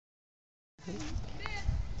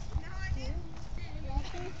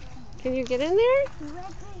Can you get in there?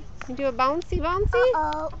 You do a bouncy bouncy?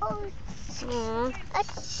 Uh-oh. A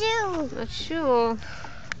shoe. A shoe.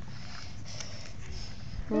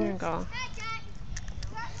 There you go.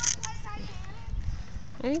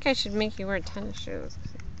 I think I should make you wear tennis shoes.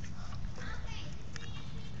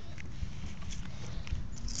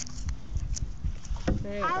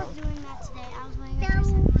 There you I go. was doing that today. I was wearing a dress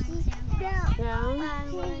and wearing sandals. Yeah?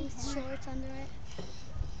 I'm wearing shorts under it.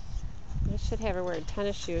 I should have her wear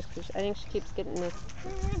tennis shoes because I think she keeps getting this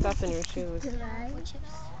stuff in her shoes. Wood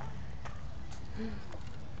chips.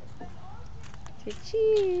 Say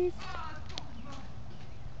cheese.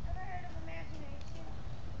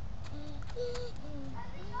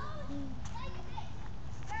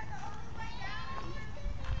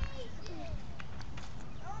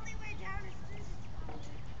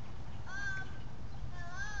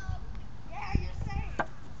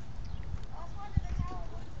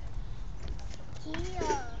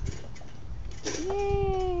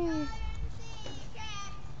 Yay!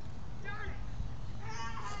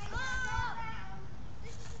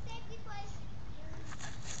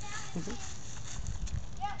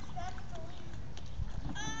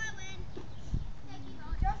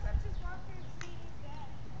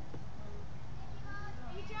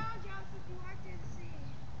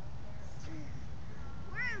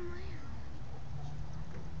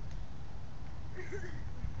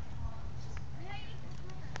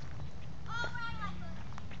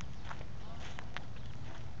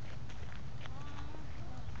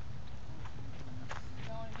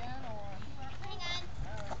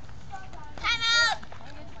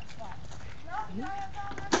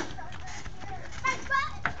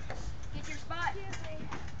 Get your spot.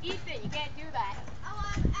 Ethan, you can't do that.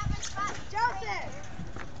 Oh, I'm at my spot. Joseph!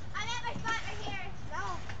 I'm at my spot right here. No.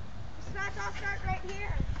 The spots all start right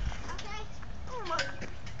here. Okay. Oh my.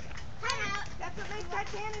 Time out. That's what makes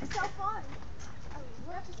Titanic so fun.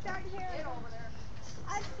 You have to start here. Get over there.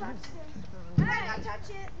 I touched it. I don't touch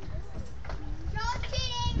it. Joel's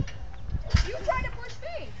cheating. You tried to push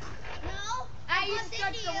me. No. I bumped used to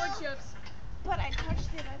touch into the you. wood chips. But I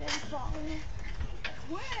touched it. I didn't fall in it.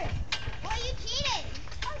 Quit. Well, you cheated.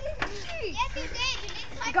 I didn't cheat. Yes, you did. You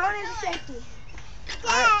didn't touch Going the into pillar. safety.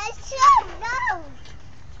 Yeah, no.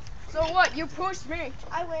 So what? You pushed me.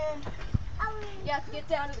 I win. I mean, You have to get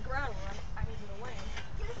down to the ground where I need you to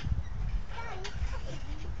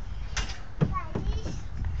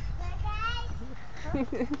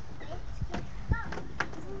win.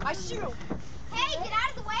 I shoot. Hey, get out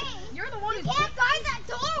of the way. You're the one You who's can't guard that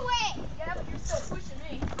doorway. Yeah, but you're still pushing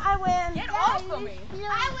me. I win. Get off of me.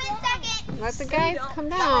 I win second. Let the guys come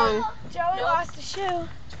down. Joey lost a shoe.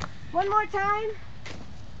 One more time.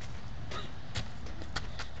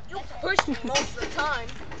 You push me most of the time.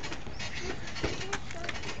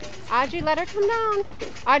 Audrey, let her come down.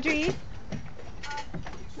 Audrey.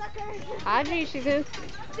 Sucker. Audrey, she's in.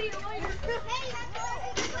 See you later. Hey,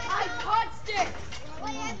 that's what I touched it.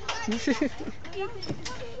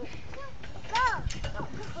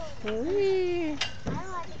 Whee.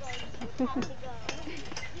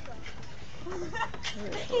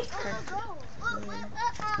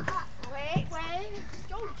 Wait.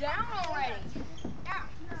 Go down already. Yeah.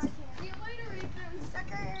 See you later, Ethan.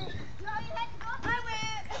 Sucker. I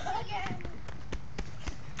win. Again.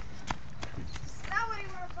 Now what do you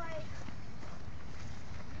want to fight?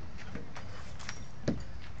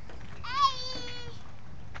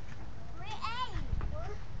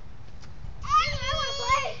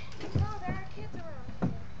 No, there are kids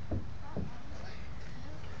around.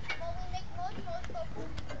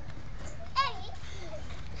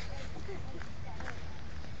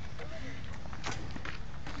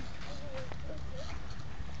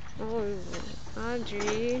 Oh,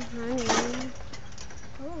 Audrey, honey.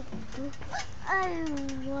 I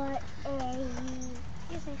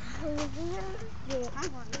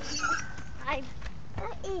want a. I